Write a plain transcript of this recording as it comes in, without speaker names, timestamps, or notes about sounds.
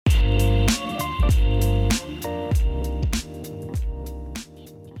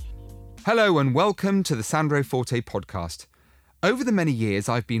Hello and welcome to the Sandro Forte podcast. Over the many years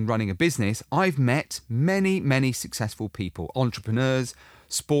I've been running a business, I've met many successful people, entrepreneurs,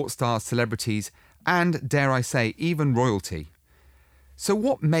 sports stars, celebrities, and dare I say, even royalty. So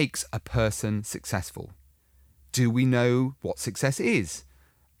what makes a person successful? Do we know what success is?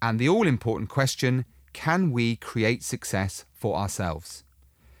 And the all-important question, can we create success for ourselves?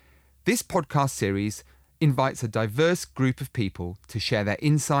 This podcast series invites a diverse group of people to share their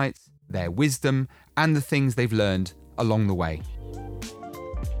insights, their wisdom, and the things they've learned along the way.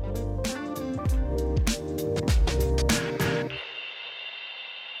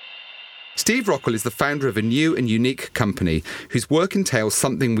 Steve Rockall is the founder of a new and unique company whose work entails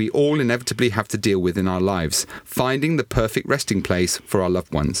something we all inevitably have to deal with in our lives, finding the perfect resting place for our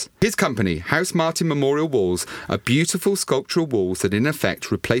loved ones. His company, House Martin Memorial Walls, are beautiful sculptural walls that in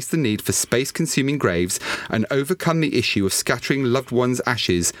effect replace the need for space-consuming graves and overcome the issue of scattering loved ones'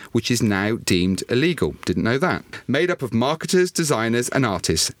 ashes, which is now deemed illegal. Didn't know that. Made up of marketers, designers and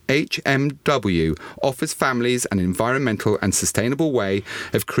artists, HMW offers families an environmental and sustainable way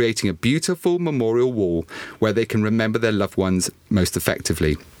of creating a beautiful memorial wall where they can remember their loved ones most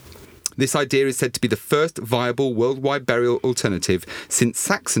effectively. This idea is said to be the first viable worldwide burial alternative since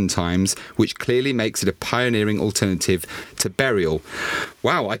Saxon times, which clearly makes it a pioneering alternative to burial.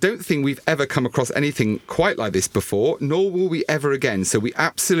 Wow, I don't think we've ever come across anything quite like this before, nor will we ever again. So we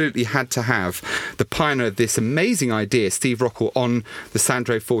absolutely had to have the pioneer of this amazing idea, Steve Rockall, on the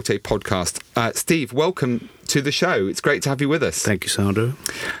Sandro Forte podcast. Steve, welcome to the show. It's great to have you with us. Thank you, Sandro.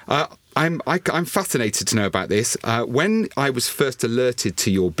 I'm fascinated to know about this. When I was first alerted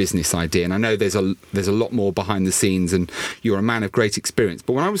to your business idea, and I know there's a lot more behind the scenes, and you're a man of great experience.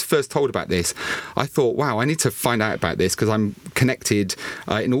 But when I was first told about this, I thought, wow, I need to find out about this because I'm connected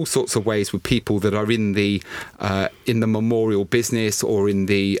in all sorts of ways with people that are in the memorial business or in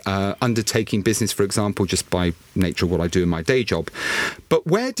the undertaking business, for example, just by nature of what I do in my day job. But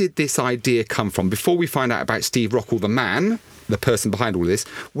where did this idea come from? Before we find out about Steve Rockall, the man, the person behind all of this,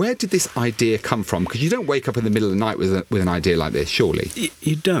 where did this idea come from? Because you don't wake up in the middle of the night with an idea like this, surely.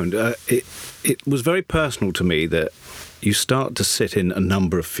 You don't. It was very personal to me that you start to sit in a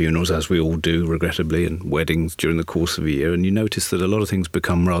number of funerals, as we all do, regrettably, and weddings during the course of a year, and you notice that a lot of things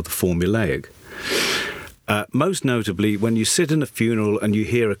become rather formulaic. Most notably, when you sit in a funeral and you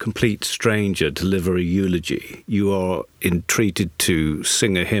hear a complete stranger deliver a eulogy, you are entreated to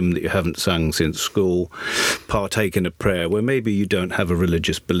sing a hymn that you haven't sung since school, partake in a prayer where maybe you don't have a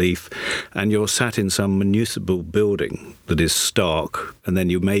religious belief, and you're sat in some municipal building that is stark, and then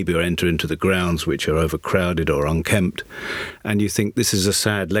you maybe enter into the grounds which are overcrowded or unkempt, and you think this is a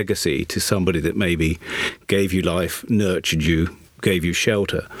sad legacy to somebody that maybe gave you life, nurtured you, gave you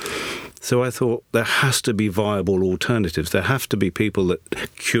shelter. So I thought there has to be viable alternatives. There have to be people that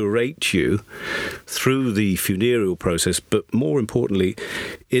curate you through the funereal process, but more importantly,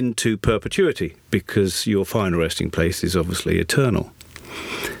 into perpetuity, because your final resting place is obviously eternal.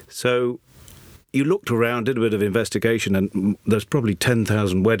 So you looked around, did a bit of investigation, and there's probably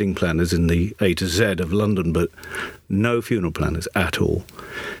 10,000 wedding planners in the A to Z of London, but no funeral planners at all.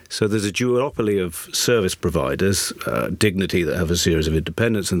 So there's a duopoly of service providers, Dignity, that have a series of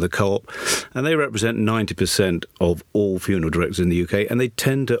independents, and the Co-op, and they represent 90% of all funeral directors in the UK, and they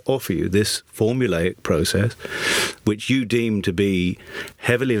tend to offer you this formulaic process, which you deem to be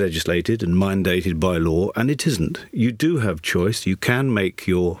heavily legislated and mandated by law, and it isn't. You do have choice. You can make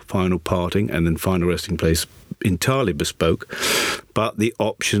your final parting and then final resting place entirely bespoke, but the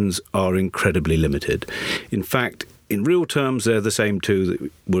options are incredibly limited. In fact, in real terms, they're the same two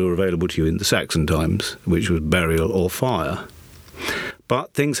that were available to you in the Saxon times, which was burial or fire.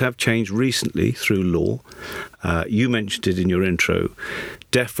 But things have changed recently through law. You mentioned it in your intro.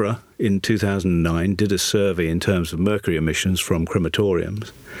 DEFRA in 2009 did a survey in terms of mercury emissions from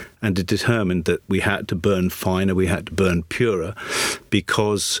crematoriums, and it determined that we had to burn finer, we had to burn purer,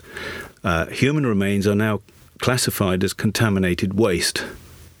 because human remains are now classified as contaminated waste,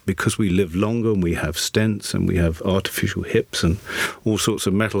 because we live longer and we have stents and we have artificial hips and all sorts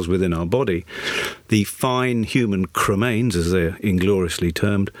of metals within our body. The fine human cremains, as they're ingloriously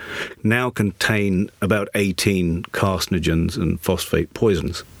termed, now contain about 18 carcinogens and phosphate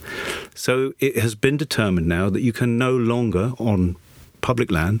poisons. So it has been determined now that you can no longer, on public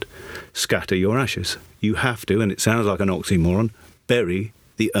land, scatter your ashes. You have to, and it sounds like an oxymoron, bury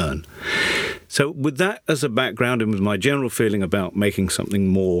the urn. So with that as a background, and with my general feeling about making something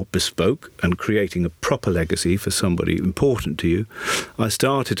more bespoke and creating a proper legacy for somebody important to you, I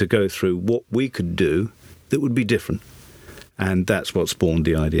started to go through what we could do that would be different. And that's what spawned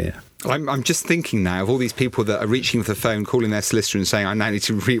the idea. I'm just thinking now of all these people that are reaching with the phone, calling their solicitor and saying, I now need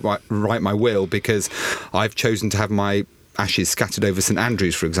to write my will because I've chosen to have my ashes scattered over St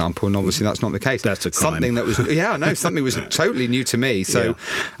Andrews, for example, and obviously that's not the case. That's a crime. Something that was, something was totally new to me. So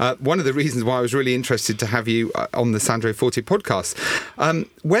one of the reasons why I was really interested to have you on the Sandro Forte podcast.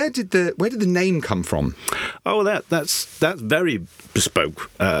 Where did the name come from? Oh, that's very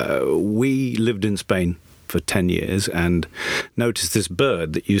bespoke. We lived in Spain for 10 years and noticed this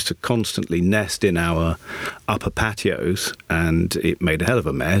bird that used to constantly nest in our upper patios, and it made a hell of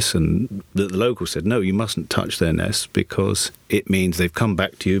a mess, and the locals said, no, you mustn't touch their nests because it means they've come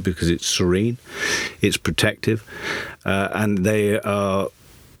back to you because it's serene, it's protective, and they are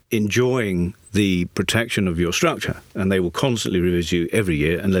enjoying the protection of your structure, and they will constantly revisit you every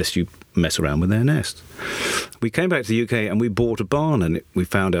year unless you mess around with their nests. We came back to the UK and we bought a barn, and we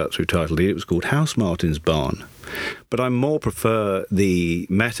found out through title deed it was called House Martin's Barn. But I more prefer the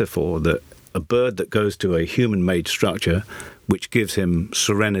metaphor that a bird that goes to a human-made structure which gives him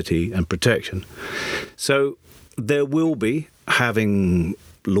serenity and protection. So there will be, having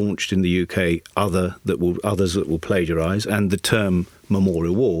launched in the UK, others that will plagiarise, and the term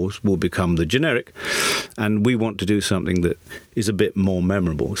Memorial Wars will become the generic, and we want to do something that is a bit more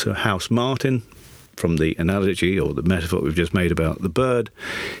memorable. So House Martin, from the analogy or the metaphor we've just made about the bird,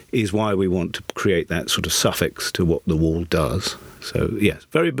 is why we want to create that sort of suffix to what the wall does. So yes,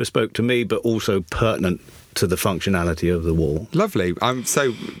 very bespoke to me, but also pertinent to the functionality of the wall. Lovely.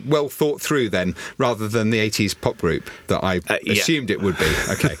 So well thought through then, rather than the 80s pop group that I assumed it would be.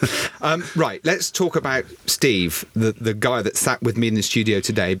 Okay. Right, let's talk about Steve, the guy that sat with me in the studio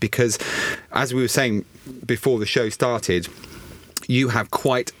today, because as we were saying before the show started, you have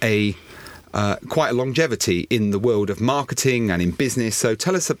quite a longevity in the world of marketing and in business. So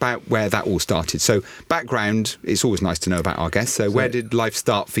tell us about where that all started. So background, it's always nice to know about our guests. So where did life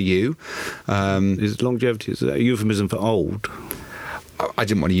start for you? Is longevity is a euphemism for old? I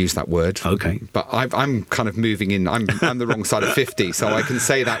didn't want to use that word. Okay. But I'm kind of moving in. I'm the wrong side of 50, so I can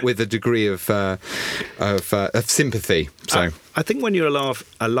say that with a degree of sympathy. So I think when you're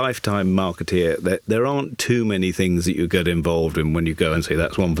a lifetime marketeer, there aren't too many things that you get involved in when you go and say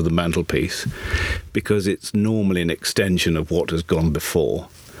that's one for the mantelpiece, because it's normally an extension of what has gone before.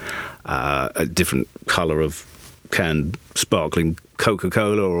 A different colour of canned sparkling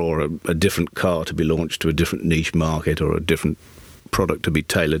Coca-Cola, or a different car to be launched to a different niche market, or a different product to be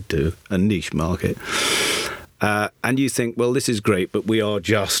tailored to a niche market. And you think, well, this is great, but we are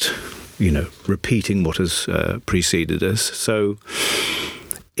just, repeating what has preceded us. So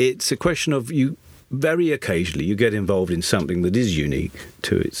it's a question of you, very occasionally, you get involved in something that is unique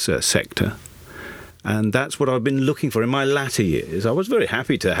to its sector. And that's what I've been looking for in my latter years. I was very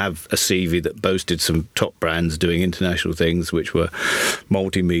happy to have a CV that boasted some top brands doing international things, which were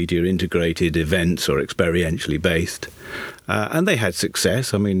multimedia integrated events or experientially based. And they had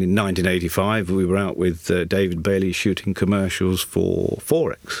success. I mean, in 1985, we were out with David Bailey shooting commercials for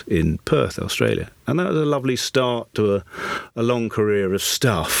Forex in Perth, Australia. And that was a lovely start to a long career of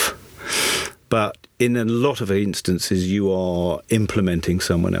stuff. But in a lot of instances, you are implementing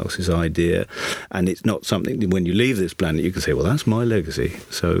someone else's idea, and it's not something that when you leave this planet, you can say, well, that's my legacy.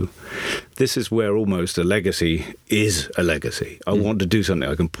 So this is where almost a legacy is a legacy. I want to do something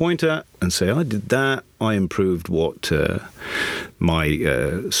I can point at and say, I did that. I improved what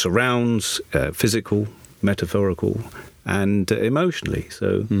my surrounds, physical, metaphorical, and emotionally.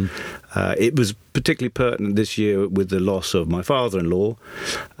 So it was particularly pertinent this year with the loss of my father-in-law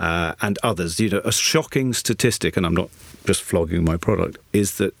and others. A shocking statistic, and I'm not just flogging my product,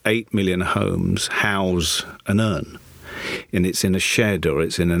 is that 8 million homes house an urn. And it's in a shed, or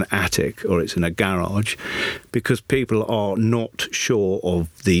it's in an attic, or it's in a garage, because people are not sure of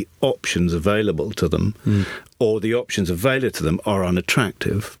the options available to them, or the options available to them are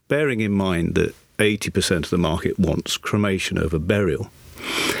unattractive, bearing in mind that 80% of the market wants cremation over burial.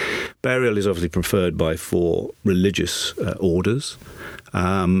 Burial is obviously preferred by 4 religious orders.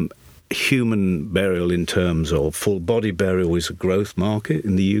 Human burial in terms of full body burial is a growth market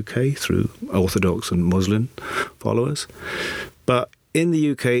in the UK through Orthodox and Muslim followers. But in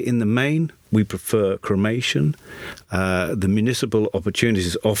the UK, in the main, we prefer cremation. The municipal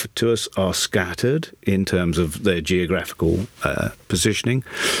opportunities offered to us are scattered in terms of their geographical positioning,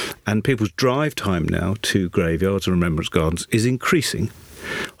 and people's drive time now to graveyards and remembrance gardens is increasing.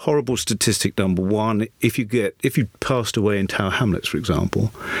 Horrible statistic number one, if you passed away in Tower Hamlets, for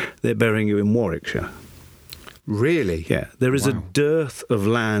example, they're burying you in Warwickshire. Really? Yeah, there is a dearth of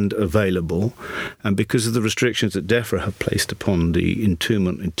land available, and because of the restrictions that DEFRA have placed upon the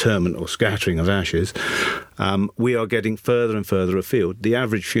interment or scattering of ashes, we are getting further and further afield. The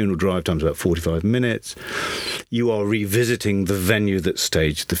average funeral drive time is about 45 minutes. You are revisiting the venue that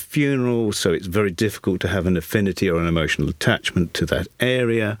staged the funeral, so it's very difficult to have an affinity or an emotional attachment to that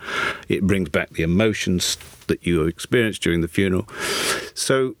area. It brings back the emotions that you experienced during the funeral.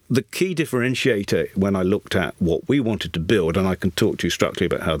 So the key differentiator when I looked at what we wanted to build, and I can talk to you structurally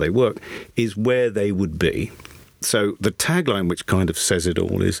about how they work, is where they would be. So the tagline, which kind of says it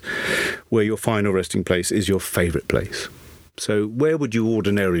all, is where your final resting place is your favourite place. So where would you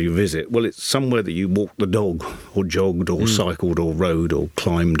ordinarily visit? Well, it's somewhere that you walked the dog or jogged or cycled or rode or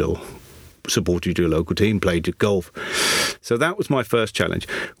climbed or supported your local team, played your golf. So that was my first challenge.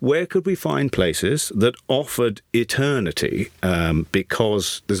 Where could we find places that offered eternity?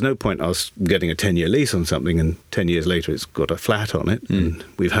 Because there's no point us getting a 10-year lease on something and 10 years later it's got a flat on it and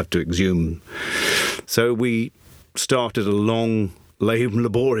we have to exhume. So we started a long,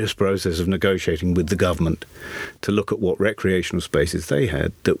 laborious process of negotiating with the government to look at what recreational spaces they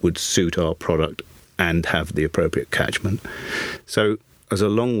had that would suit our product and have the appropriate catchment. So as a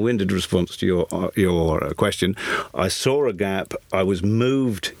long-winded response to your question, I saw a gap. I was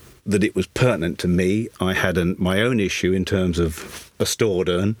moved that it was pertinent to me. I had my own issue in terms of a stored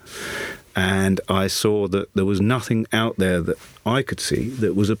urn, and I saw that there was nothing out there that I could see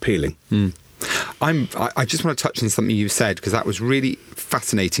that was appealing. I just want to touch on something you said, because that was really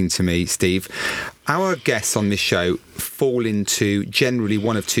fascinating to me, Steve. Our guests on this show fall into generally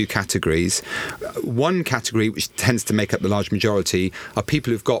one of two categories. One category, which tends to make up the large majority, are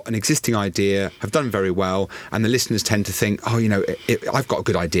people who've got an existing idea, have done very well, and the listeners tend to think, I've got a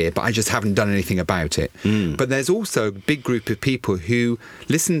good idea, but I just haven't done anything about it. But there's also a big group of people who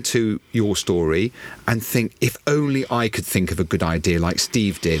listen to your story and think, if only I could think of a good idea like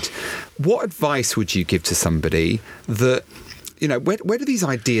Steve did. What advice would you give to somebody that, where do these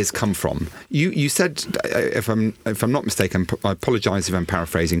ideas come from? You said, if I'm not mistaken, I apologise if I'm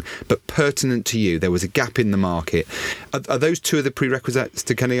paraphrasing, but pertinent to you, there was a gap in the market. Are those two of the prerequisites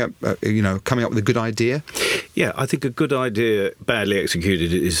to coming up with a good idea? Yeah, I think a good idea, badly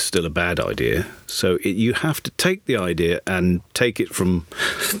executed, is still a bad idea. So you have to take the idea and take it from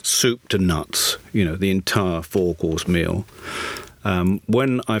soup to nuts, the entire 4-course meal.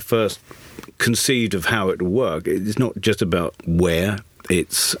 When I first conceived of how it would work, it's not just about where,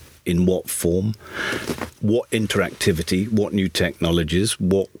 it's in what form, what interactivity, what new technologies,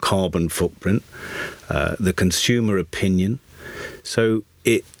 what carbon footprint, the consumer opinion. So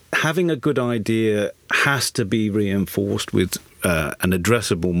having a good idea has to be reinforced with an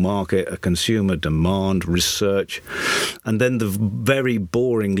addressable market, a consumer demand, research, and then the very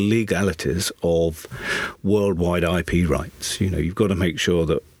boring legalities of worldwide IP rights. You've got to make sure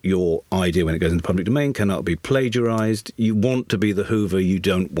that your idea, when it goes into public domain, cannot be plagiarized. You want to be the Hoover, you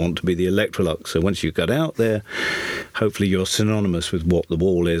don't want to be the Electrolux. So once you get out there, hopefully you're synonymous with what the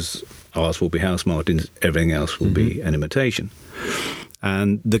wall is. Ours will be House Martins, everything else will be an imitation.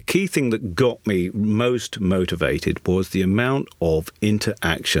 And the key thing that got me most motivated was the amount of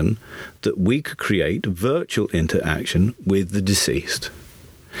interaction that we could create, virtual interaction, with the deceased.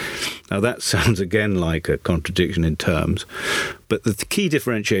 Now, that sounds again like a contradiction in terms, but the key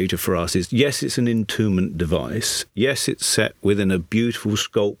differentiator for us is, yes, it's an entombment device. Yes, it's set within a beautiful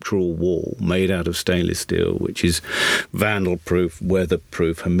sculptural wall made out of stainless steel, which is vandal-proof,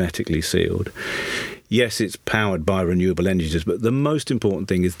 weather-proof, hermetically sealed. Yes, it's powered by renewable energies, but the most important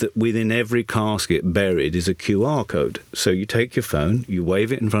thing is that within every casket buried is a QR code. So you take your phone, you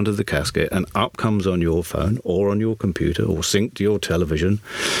wave it in front of the casket, and up comes on your phone or on your computer or synced to your television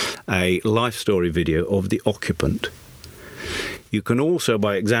a life story video of the occupant. You can also,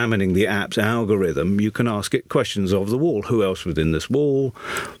 by examining the app's algorithm, you can ask it questions of the wall. Who else was in this wall?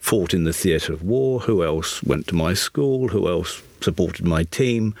 Fought in the theatre of war? Who else went to my school? Who else supported my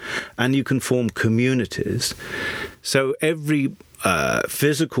team? And you can form communities. So every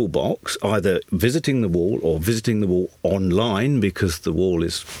physical box, either visiting the wall or visiting the wall online, because the wall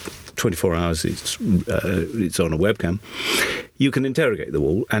is 24 hours, it's on a webcam, you can interrogate the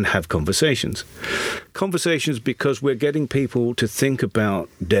wall and have conversations. Conversations because we're getting people to think about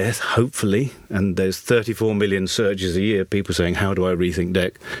death, hopefully, and there's 34 million searches a year, people saying, how do I rethink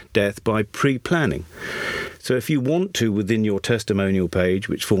death, by pre-planning. So if you want to, within your testimonial page,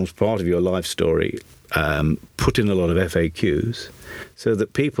 which forms part of your life story, put in a lot of FAQs so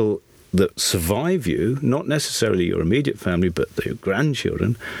that people that survive you, not necessarily your immediate family, but your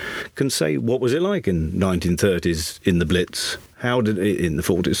grandchildren, can say, what was it like in 1930s in the Blitz? How did it, in the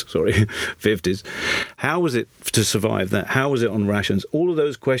 40s, 50s? How was it to survive that? How was it on rations? All of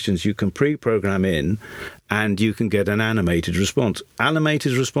those questions you can pre-program in, and you can get an animated response.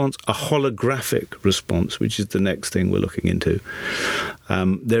 Animated response, a holographic response, which is the next thing we're looking into.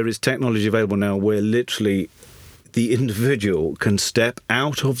 There is technology available now where literally the individual can step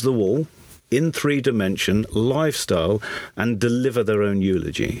out of the wall in 3-dimension lifestyle and deliver their own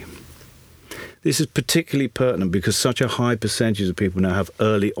eulogy. This is particularly pertinent because such a high percentage of people now have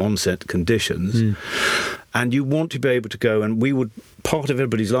early onset conditions. And you want to be able to go, and part of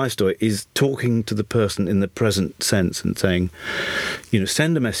everybody's life story is talking to the person in the present sense and saying,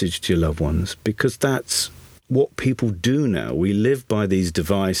 send a message to your loved ones, because that's what people do now. We live by these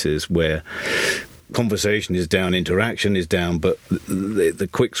devices where conversation is down, interaction is down, but the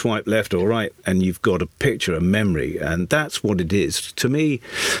quick swipe left or right, and you've got a picture, a memory, and that's what it is. To me,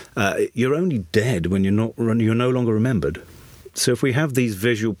 you're only dead when you're no longer remembered. So if we have these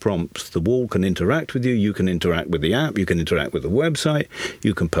visual prompts, the wall can interact with you, you can interact with the app, you can interact with the website,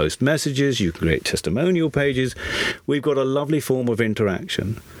 you can post messages, you can create testimonial pages. We've got a lovely form of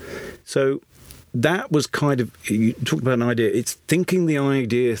interaction. So that was you talked about an idea, it's thinking the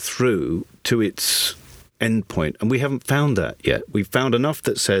idea through to its end point, and we haven't found that yet. We've found enough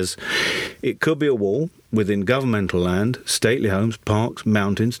that says it could be a wall within governmental land, stately homes, parks,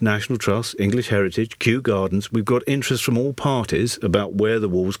 mountains, national trusts, English heritage, Kew Gardens. We've got interest from all parties about where the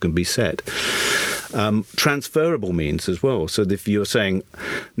walls can be set. Transferable means as well. So if you're saying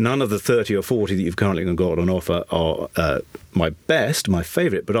none of the 30 or 40 that you've currently got on offer are my best, my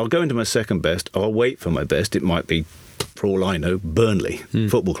favourite, but I'll go into my second best, I'll wait for my best. It might be, for all I know, Burnley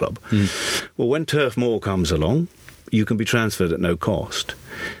Football Club. Well, when Turf Moor comes along, you can be transferred at no cost.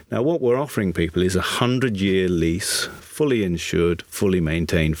 Now, what we're offering people is a 100-year lease, fully insured, fully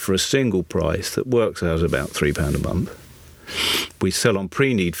maintained, for a single price that works out about £3 a month. We sell on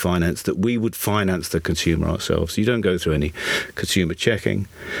pre-need finance that we would finance the consumer ourselves. You don't go through any consumer checking.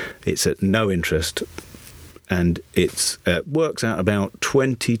 It's at no interest. And it works out about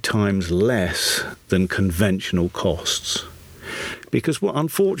 20 times less than conventional costs. Because what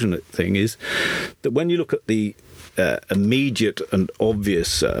unfortunate thing is that when you look at the immediate and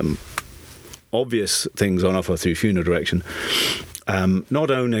obvious things on offer through funeral direction, not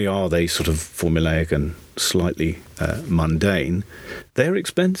only are they sort of formulaic and slightly mundane, they're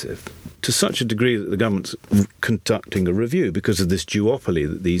expensive to such a degree that the government's conducting a review because of this duopoly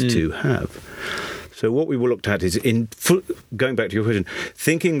that these two have. So what we looked at is, going back to your question,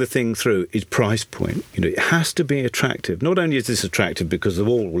 thinking the thing through is price point. It has to be attractive. Not only is this attractive because the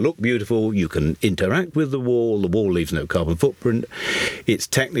wall will look beautiful, you can interact with the wall leaves no carbon footprint, it's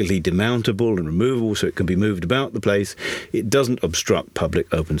technically demountable and removable so it can be moved about the place, it doesn't obstruct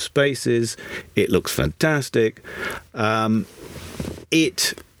public open spaces, it looks fantastic.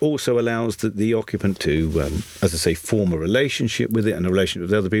 It also allows the occupant to, as I say, form a relationship with it and a relationship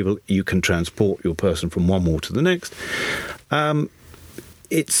with other people. You can transport your person from one wall to the next.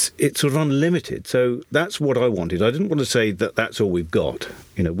 It's sort of unlimited. So that's what I wanted. I didn't want to say that that's all we've got.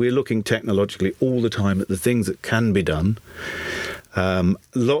 We're looking technologically all the time at the things that can be done.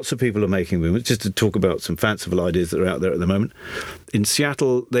 Lots of people are making movements. Just to talk about some fanciful ideas that are out there at the moment. In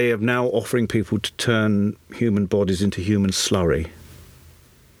Seattle, they are now offering people to turn human bodies into human slurry.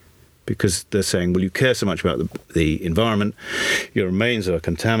 Because they're saying, well, you care so much about the environment, your remains are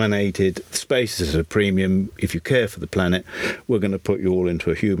contaminated, space is at a premium, if you care for the planet, we're going to put you all into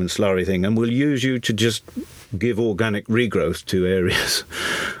a human slurry thing, and we'll use you to just give organic regrowth to areas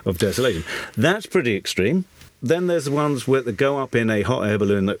of desolation. That's pretty extreme. Then there's the ones where they go up in a hot air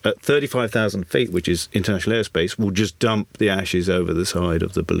balloon that at 35,000 feet, which is international airspace, will just dump the ashes over the side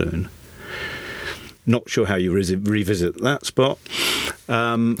of the balloon. Not sure how you revisit that spot.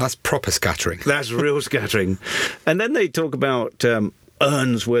 That's proper scattering. That's real scattering. And then they talk about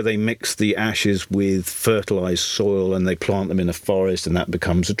urns where they mix the ashes with fertilised soil and they plant them in a forest and that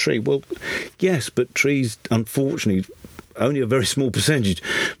becomes a tree. Well, yes, but trees, unfortunately, only a very small percentage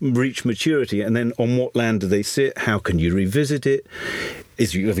reach maturity. And then on what land do they sit? How can you revisit it?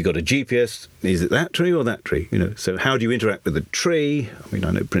 Have you got a GPS? Is it that tree or that tree? So how do you interact with a tree? I mean,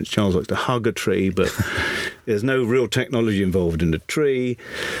 I know Prince Charles likes to hug a tree, but there's no real technology involved in a tree.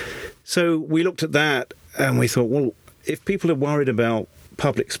 So we looked at that and we thought, well, if people are worried about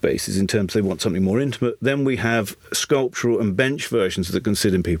public spaces in terms they want something more intimate, then we have sculptural and bench versions that can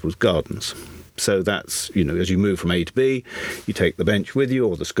sit in people's gardens. So that's, as you move from A to B, you take the bench with you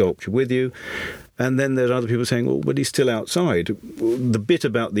or the sculpture with you. And then there's other people saying, well, but he's still outside. The bit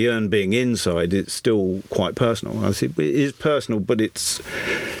about the urn being inside, it's still quite personal. I say, it is personal, but it's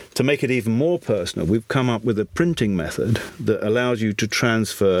to make it even more personal. We've come up with a printing method that allows you to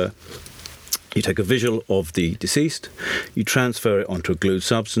transfer. You take a visual of the deceased, you transfer it onto a glued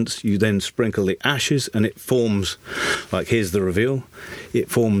substance, you then sprinkle the ashes, and it forms, like here's the reveal, it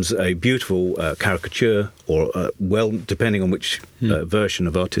forms a beautiful caricature, or depending on which version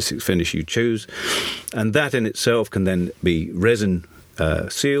of artistic finish you choose. And that in itself can then be resin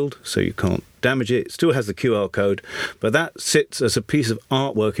sealed, so you can't damage it. It still has the QR code, but that sits as a piece of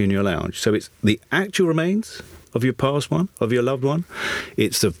artwork in your lounge. So it's the actual remains of your past one, of your loved one.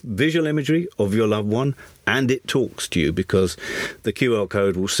 It's the visual imagery of your loved one, and it talks to you because the QR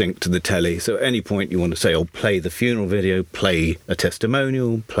code will sync to the telly. So at any point you want to say, oh, play the funeral video, play a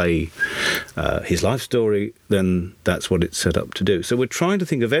testimonial, play his life story, then that's what it's set up to do. So we're trying to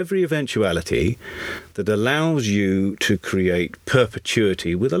think of every eventuality that allows you to create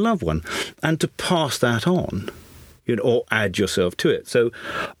perpetuity with a loved one and to pass that on, or add yourself to it. So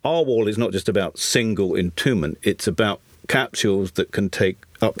our wall is not just about single entombment, it's about capsules that can take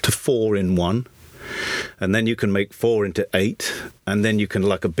up to 4 in one, and then you can make 4 into 8, and then you can,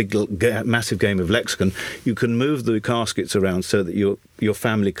 like a big massive game of lexicon, you can move the caskets around so that your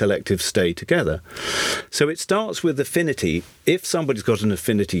family collective stay together. So it starts with affinity. If somebody's got an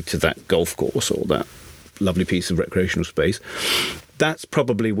affinity to that golf course or that lovely piece of recreational space, that's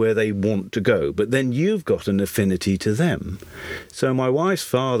probably where they want to go. But then you've got an affinity to them. So my wife's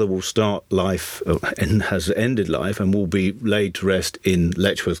father will start life, and has ended life, and will be laid to rest in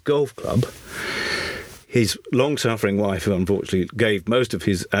Letchworth Golf Club. His long-suffering wife, who unfortunately gave most of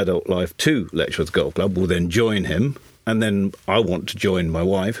his adult life to Letchworth Golf Club, will then join him. And then I want to join my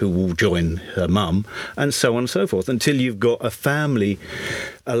wife, who will join her mum, and so on and so forth, until you've got a family,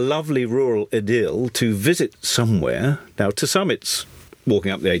 a lovely rural idyll to visit somewhere. Now, to some it's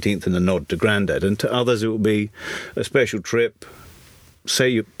walking up the 18th and a nod to Grandad, and to others it will be a special trip, say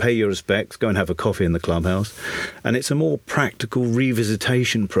you pay your respects, go and have a coffee in the clubhouse, and it's a more practical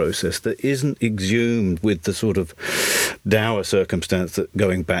revisitation process that isn't exhumed with the sort of dour circumstance that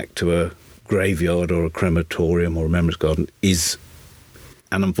going back to a graveyard or a crematorium or a remembrance garden is.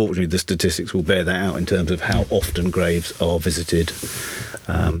 And unfortunately the statistics will bear that out in terms of how often graves are visited.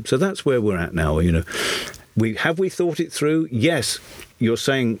 So that's where we're at now. We thought it through? Yes. You're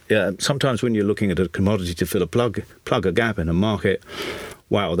saying sometimes when you're looking at a commodity to fill a plug a gap in a market,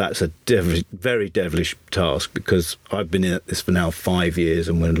 wow, that's a very devilish task, because I've been at this for now 5 years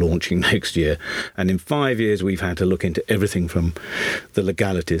and we're launching next year. And in 5 years, we've had to look into everything from the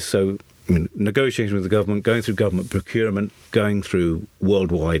legalities. So negotiating with the government, going through government procurement, going through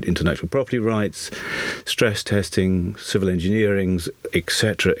worldwide intellectual property rights, stress testing, civil engineerings,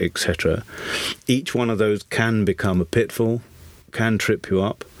 etc., etc. Each one of those can become a pitfall, can trip you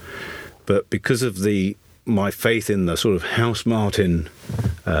up. But because of my faith in the sort of House Martin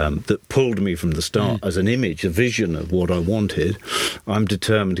that pulled me from the start as an image, a vision of what I wanted, I'm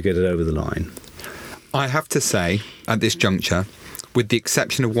determined to get it over the line. I have to say, at this juncture, with the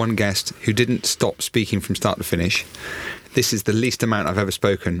exception of one guest who didn't stop speaking from start to finish, this is the least amount I've ever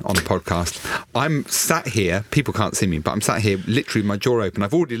spoken on a podcast. I'm sat here, people can't see me, but I'm sat here literally my jaw open.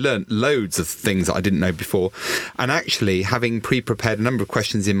 I've already learned loads of things that I didn't know before. And actually, having pre-prepared a number of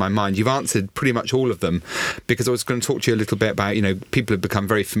questions in my mind, you've answered pretty much all of them, because I was going to talk to you a little bit about, people have become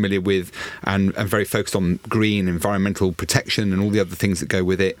very familiar with and very focused on green, environmental protection and all the other things that go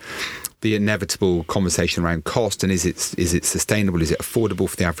with it. The inevitable conversation around cost and is it sustainable, is it affordable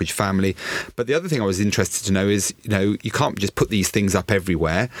for the average family? But the other thing I was interested to know is, you can't just put these things up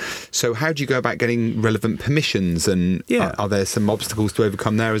everywhere. So how do you go about getting relevant permissions, and are there some obstacles to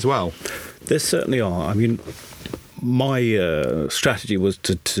overcome there as well? There certainly are. I mean, my strategy was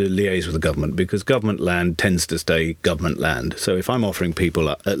to liaise with the government, because government land tends to stay government land. So if I'm offering people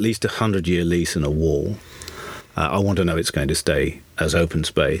at least 100-year lease in a wall, I want to know it's going to stay as open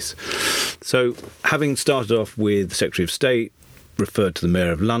space. So having started off with the Secretary of State, referred to the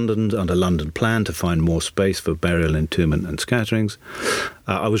Mayor of London under London Plan to find more space for burial, entombment and scatterings,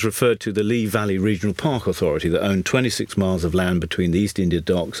 I was referred to the Lee Valley Regional Park Authority that owned 26 miles of land between the East India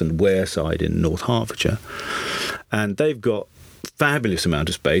Docks and Wareside in North Hertfordshire. And they've got fabulous amount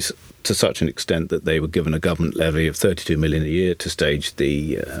of space, to such an extent that they were given a government levy of 32 million a year to stage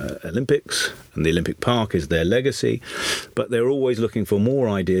the Olympics, and the Olympic Park is their legacy. But they're always looking for more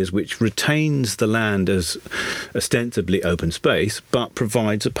ideas which retains the land as ostensibly open space, but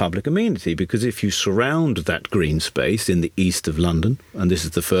provides a public amenity, because if you surround that green space in the east of London, and this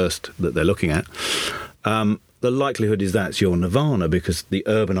is the first that they're looking at, the likelihood is that's your nirvana, because the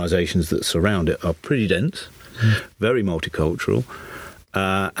urbanisations that surround it are pretty dense, very multicultural,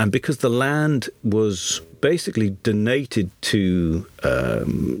 and because the land was basically donated to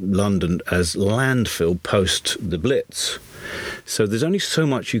London as landfill post the Blitz. So there's only so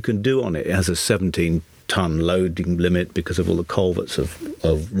much you can do on it. It has a 17-ton loading limit because of all the culverts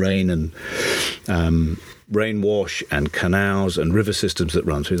of rain and rain wash and canals and river systems that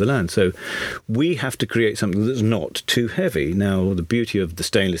run through the land. So we have to create something that's not too heavy. Now, the beauty of the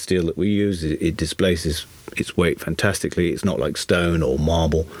stainless steel that we use, it displaces its weight fantastically. It's not like stone or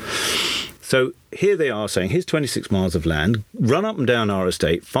marble. So here they are saying, here's 26 miles of land, run up and down our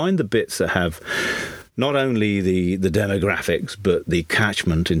estate, find the bits that have not only the demographics, but the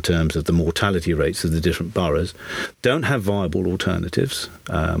catchment in terms of the mortality rates of the different boroughs, don't have viable alternatives.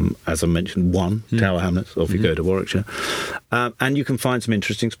 As I mentioned, Tower Hamlets, off you go to Warwickshire. And you can find some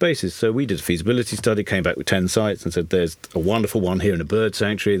interesting spaces. So we did a feasibility study, came back with 10 sites and said there's a wonderful one here in a bird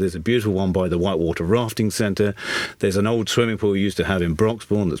sanctuary, there's a beautiful one by the Whitewater Rafting Centre, there's an old swimming pool we used to have in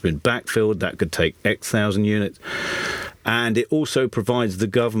Broxbourne that's been backfilled, that could take X thousand units. And it also provides the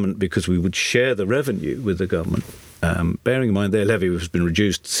government, because we would share the revenue with the government. Bearing in mind their levy has been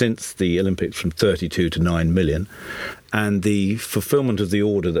reduced since the Olympics from 32 to 9 million. And the fulfilment of the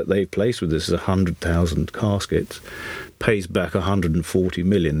order that they've placed with us is 100,000 caskets, pays back 140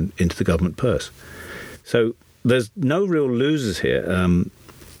 million into the government purse. So there's no real losers here.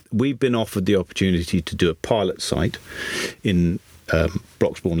 We've been offered the opportunity to do a pilot site in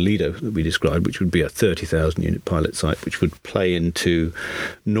Broxbourne Lido that we described, which would be a 30,000 unit pilot site, which would play into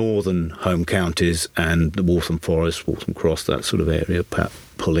northern home counties and the Waltham Forest, Waltham Cross, that sort of area,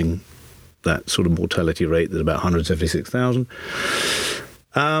 pulling that sort of mortality rate that's about 176,000.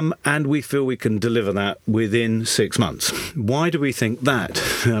 And we feel we can deliver that within 6 months. Why do we think that?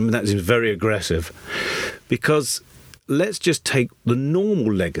 I mean, that seems very aggressive, because let's just take the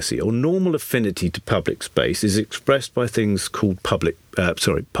normal legacy or normal affinity to public space is expressed by things called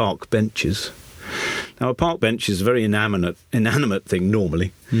park benches. Now, a park bench is a very inanimate thing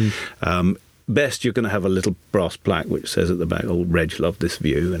normally. Best, you're going to have a little brass plaque which says at the back, "Old Reg loved this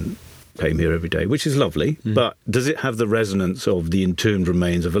view and came here every day," which is lovely. But does it have the resonance of the entombed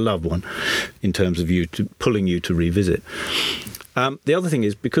remains of a loved one in terms of pulling you to revisit? The other thing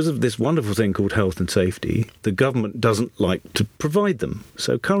is, because of this wonderful thing called health and safety, the government doesn't like to provide them.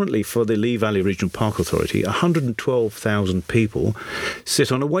 So currently for the Lee Valley Regional Park Authority, 112,000 people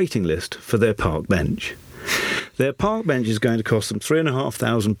sit on a waiting list for their park bench. Their park bench is going to cost them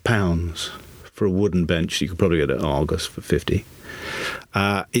 £3,500 for a wooden bench. You could probably get it at Argos for 50.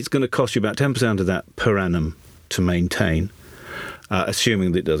 It's going to cost you about 10% of that per annum to maintain,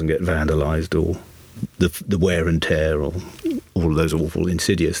 assuming that it doesn't get vandalised or the wear and tear or all of those awful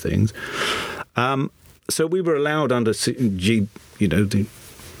insidious things. So we were allowed under the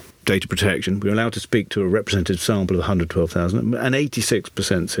data protection, we were allowed to speak to a representative sample of 112,000, and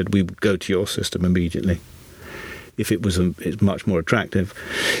 86% said we would go to your system immediately. If it's much more attractive,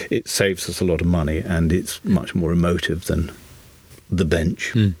 it saves us a lot of money, and it's much more emotive than the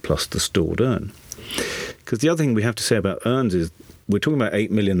bench plus the stored urn. Because the other thing we have to say about urns is we're talking about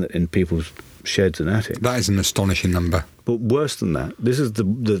 8 million in people's sheds and attics. That is an astonishing number. But worse than that, this is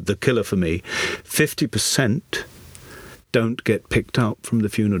the killer for me, 50% don't get picked up from the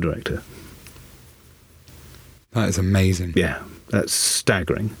funeral director. That is amazing. Yeah, that's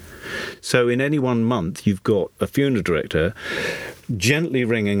staggering. So in any 1 month, you've got a funeral director gently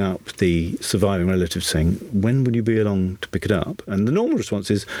ringing up the surviving relatives saying, "When will you be along to pick it up?" And the normal response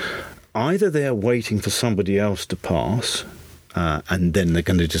is either they're waiting for somebody else to pass, and then they're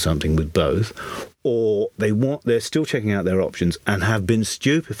going to do something with both, or they're still checking out their options and have been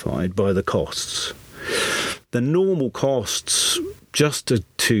stupefied by the costs. The normal costs just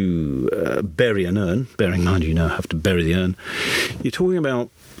to bury an urn, bearing in mind you now have to bury the urn, you're talking about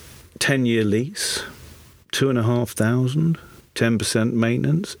 10-year lease, 2,500, 10%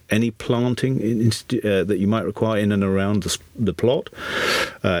 maintenance, any planting that you might require in and around the plot,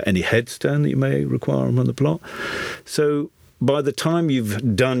 any headstone that you may require on the plot. So by the time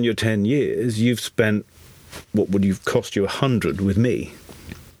you've done your 10 years, you've spent what would have cost you 100 with me.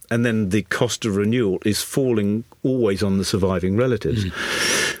 And then the cost of renewal is falling always on the surviving relatives,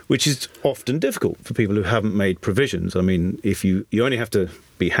 which is often difficult for people who haven't made provisions. I mean, if you only have to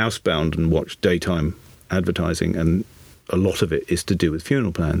be housebound and watch daytime advertising, and a lot of it is to do with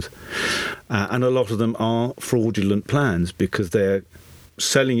funeral plans. And a lot of them are fraudulent plans because they're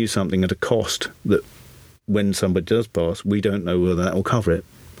selling you something at a cost that when somebody does pass, we don't know whether that will cover it.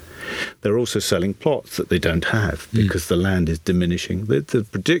 They're also selling plots that they don't have because the land is diminishing. The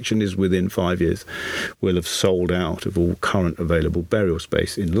prediction is within 5 years we'll have sold out of all current available burial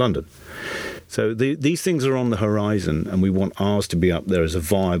space in London. So these things are on the horizon, and we want ours to be up there as a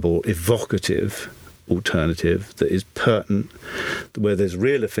viable, evocative alternative that is pertinent, where there's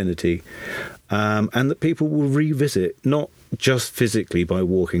real affinity, and that people will revisit, not just physically by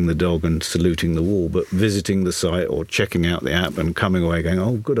walking the dog and saluting the wall, but visiting the site or checking out the app and coming away going,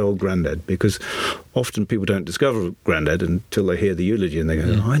 oh, good old Grandad, because often people don't discover Grandad until they hear the eulogy and they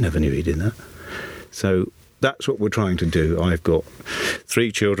go, oh, I never knew he did that. So that's what we're trying to do. I've got 3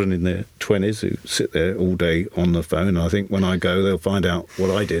 children in their 20s who sit there all day on the phone. I think when I go, they'll find out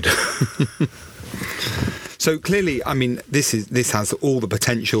what I did. So clearly, I mean, this has all the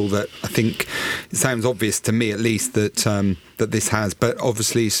potential that I think it sounds obvious to me, at least, that that this has, but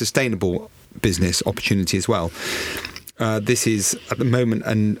obviously sustainable business opportunity as well. This is at the moment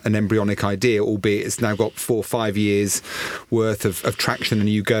an embryonic idea, albeit it's now got 4 or 5 years worth of traction, and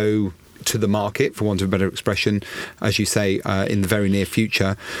you go to the market, for want of a better expression, as you say, in the very near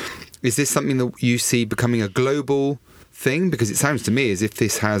future. Is this something that you see becoming a global thing? Because it sounds to me as if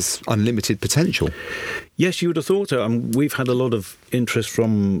this has unlimited potential. Yes, you would have thought so. We've had a lot of interest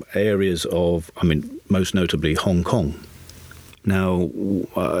from areas of, most notably Hong Kong. Now,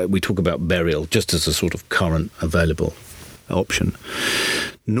 we talk about burial just as a sort of current available option.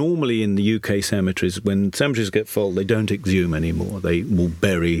 Normally in the UK cemeteries, when cemeteries get full, they don't exhume anymore. They will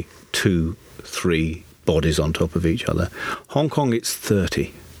bury 2, 3 bodies on top of each other. Hong Kong, it's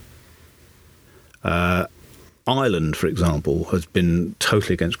 30. Ireland, for example, has been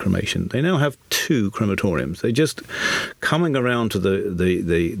totally against cremation. They now have 2 crematoriums. They're just coming around to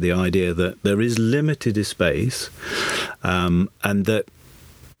the idea that there is limited space, and that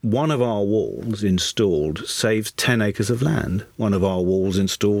one of our walls installed saves 10 acres of land. One of our walls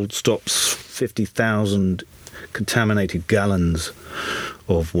installed stops 50,000 contaminated gallons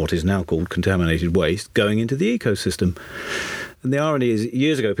of what is now called contaminated waste going into the ecosystem. And the irony is,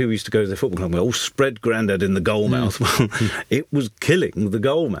 years ago, people used to go to the football club and go, oh, spread Grandad in the goalmouth. Well, it was killing the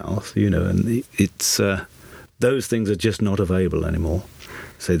goalmouth, and it's those things are just not available anymore.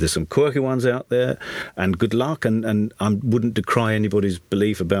 So there's some quirky ones out there, and good luck, and I wouldn't decry anybody's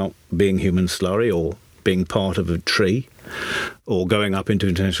belief about being human slurry or being part of a tree or going up into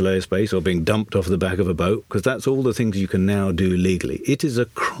international airspace or being dumped off the back of a boat, because that's all the things you can now do legally. It is a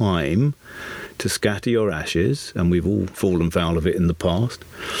crime to scatter your ashes, and we've all fallen foul of it in the past,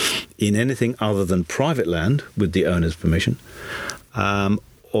 in anything other than private land with the owner's permission,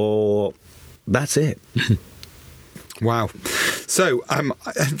 or that's it. Wow. So I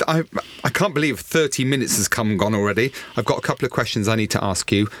can't believe 30 minutes has come and gone already. I've got a couple of questions I need to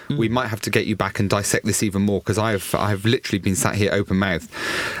ask you. We might have to get you back and dissect this even more, because I've literally been sat here open mouthed.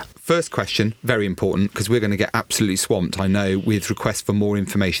 First question, very important, because we're going to get absolutely swamped, I know, with requests for more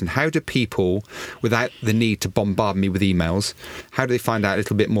information. How do people, without the need to bombard me with emails, how do they find out a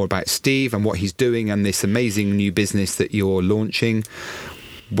little bit more about Steve and what he's doing and this amazing new business that you're launching?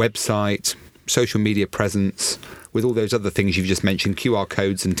 Website, social media presence, with all those other things you've just mentioned, QR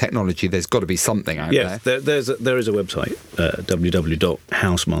codes and technology, there's got to be something out there. Yes, there is a website,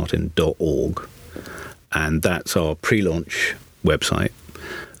 www.housemartin.org, and that's our pre-launch website.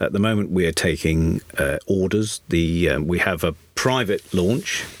 At the moment, we are taking orders. We have a private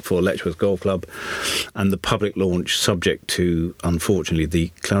launch for Letchworth Golf Club, and the public launch subject to, unfortunately, the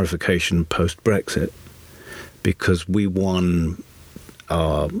clarification post-Brexit, because we won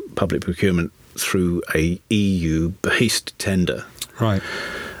our public procurement through a EU-based tender. Right.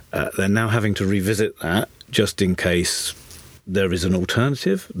 They're now having to revisit that just in case there is an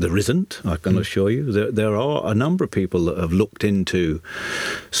alternative. There isn't, I can assure you. There are a number of people that have looked into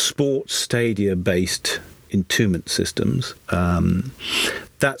sports stadia-based entombment systems.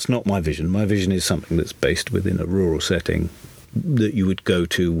 That's not my vision. My vision is something that's based within a rural setting that you would go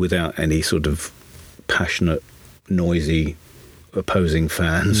to without any sort of passionate, noisy, opposing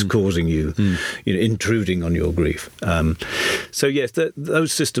fans causing you, intruding on your grief. So yes,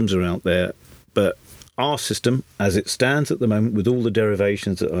 those systems are out there, but our system, as it stands at the moment, with all the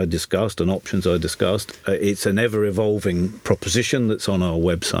derivations that I discussed and options I discussed, it's an ever-evolving proposition that's on our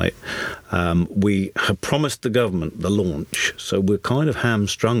website. We have promised the government the launch, so we're kind of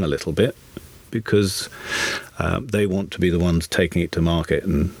hamstrung a little bit, because they want to be the ones taking it to market,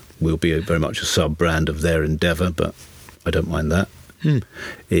 and we'll be very much a sub-brand of their endeavour, but I don't mind that.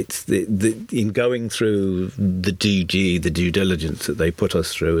 It's in going through the DG, the due diligence that they put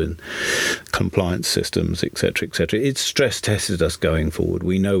us through, and compliance systems, etc., etc. It's stress tested us going forward.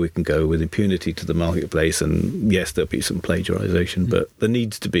 We know we can go with impunity to the marketplace, and yes, there'll be some plagiarisation, but there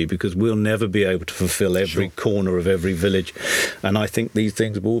needs to be, because we'll never be able to fulfil every corner of every village. And I think these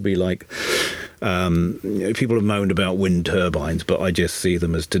things will be like, people have moaned about wind turbines, but I just see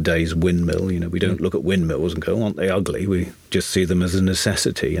them as today's windmill. We don't look at windmills and go, aren't they ugly? We just see them as a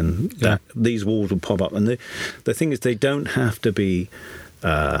necessity, and that these walls will pop up. And the thing is, they don't have to be,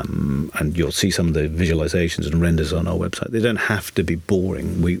 and you'll see some of the visualizations and renders on our website, they don't have to be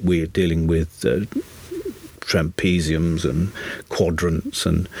boring. We're dealing with trapeziums and quadrants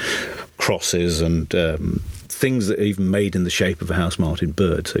and crosses and things that are even made in the shape of a house martin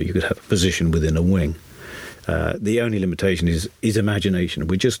bird, so you could have a position within a wing. The only limitation is imagination.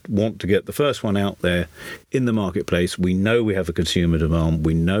 We just want to get the first one out there in the marketplace. We know we have a consumer demand.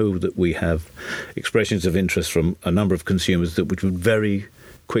 We know that we have expressions of interest from a number of consumers that would very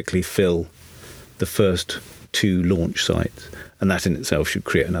quickly fill the first 2 launch sites. And that in itself should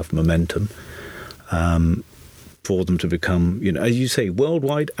create enough momentum for them to become, as you say,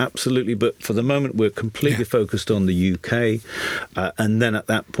 worldwide, absolutely. But for the moment, we're completely focused on the UK. And then at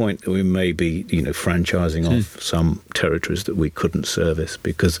that point, we may be, franchising off some territories that we couldn't service,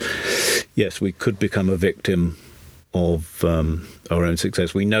 because, yes, we could become a victim of our own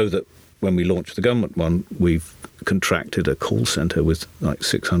success. We know that when we launched the government one, we've contracted a call centre with like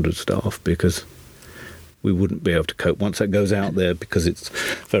 600 staff, because we wouldn't be able to cope once that goes out there, because it's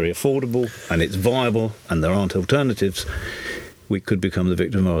very affordable and it's viable and there aren't alternatives. We could become the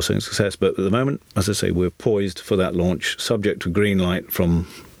victim of our own success. But at the moment, as I say, we're poised for that launch, subject to green light from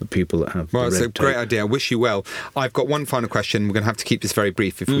the people that have Well, the it's red a great tape. idea. I wish you well. I've got one final question. We're going to have to keep this very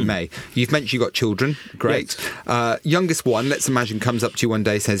brief, if we may. You've mentioned you've got children. Great. Yes. Youngest one, let's imagine, comes up to you one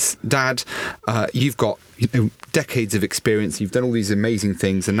day, says, Dad, you've got decades of experience. You've done all these amazing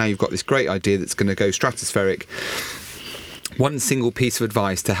things, and now you've got this great idea that's going to go stratospheric. One single piece of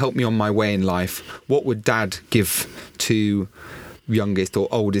advice to help me on my way in life, what would Dad give to youngest or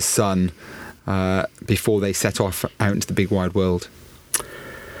oldest son before they set off out into the big wide world?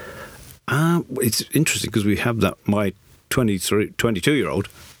 It's interesting, because we have that, my 22-year-old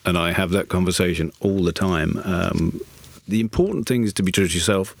and I have that conversation all the time. The important thing is to be true to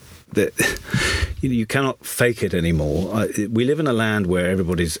yourself, that you cannot fake it anymore. We live in a land where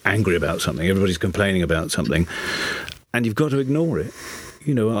everybody's angry about something, everybody's complaining about something, and you've got to ignore it.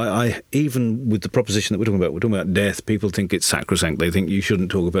 I even with the proposition that we're talking about death, people think it's sacrosanct. They think you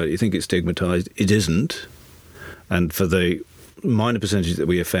shouldn't talk about it. You think it's stigmatised. It isn't. And for the minor percentage that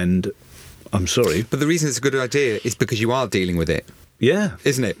we offend, I'm sorry. But the reason it's a good idea is because you are dealing with it. Yeah.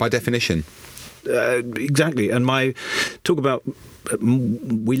 Isn't it, by definition? Exactly. And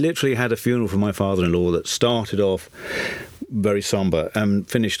we literally had a funeral for my father-in-law that started off very sombre and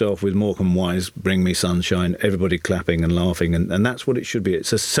finished off with Morecambe Wise, Bring Me Sunshine, everybody clapping and laughing, and that's what it should be.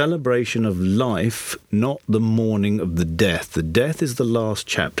 It's a celebration of life, not the mourning of the death. The death is the last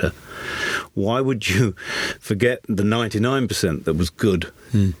chapter. Why would you forget the 99% that was good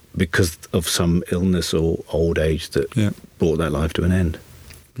because of some illness or old age that brought that life to an end?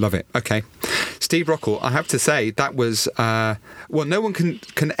 Love it. Okay. Steve Rockall, I have to say, that was... no one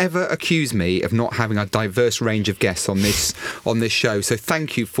can ever accuse me of not having a diverse range of guests on this show. So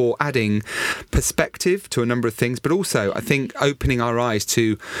thank you for adding perspective to a number of things, but also, I think, opening our eyes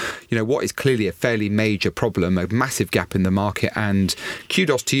to, what is clearly a fairly major problem, a massive gap in the market. And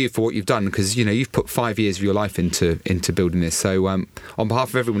kudos to you for what you've done, because, you've put 5 years of your life into building this. So on behalf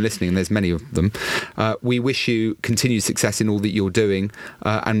of everyone listening, and there's many of them, we wish you continued success in all that you're doing.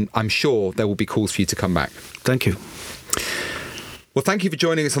 And I'm sure there will be calls for you to come back. Thank you. Well, thank you for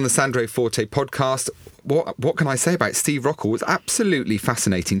joining us on the Sandro Forte podcast. What can I say about Steve Rockall? It was absolutely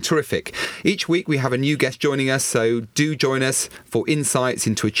fascinating, terrific. Each week we have a new guest joining us, so do join us for insights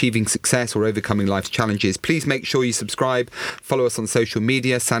into achieving success or overcoming life's challenges. Please make sure you subscribe, follow us on social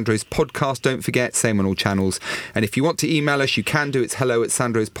media, Sandro's Podcast, don't forget, same on all channels. And if you want to email us, you can do. It's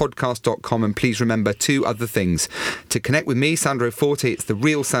hello@sandrospodcast.com. And please remember 2 other things. To connect with me, Sandro Forte, it's the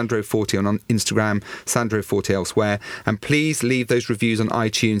real Sandro Forte on Instagram, Sandro Forte elsewhere. And please leave those reviews on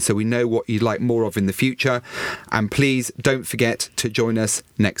iTunes so we know what you'd like more of in the future. And please don't forget to join us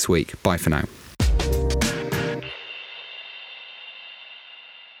next week. Bye for now.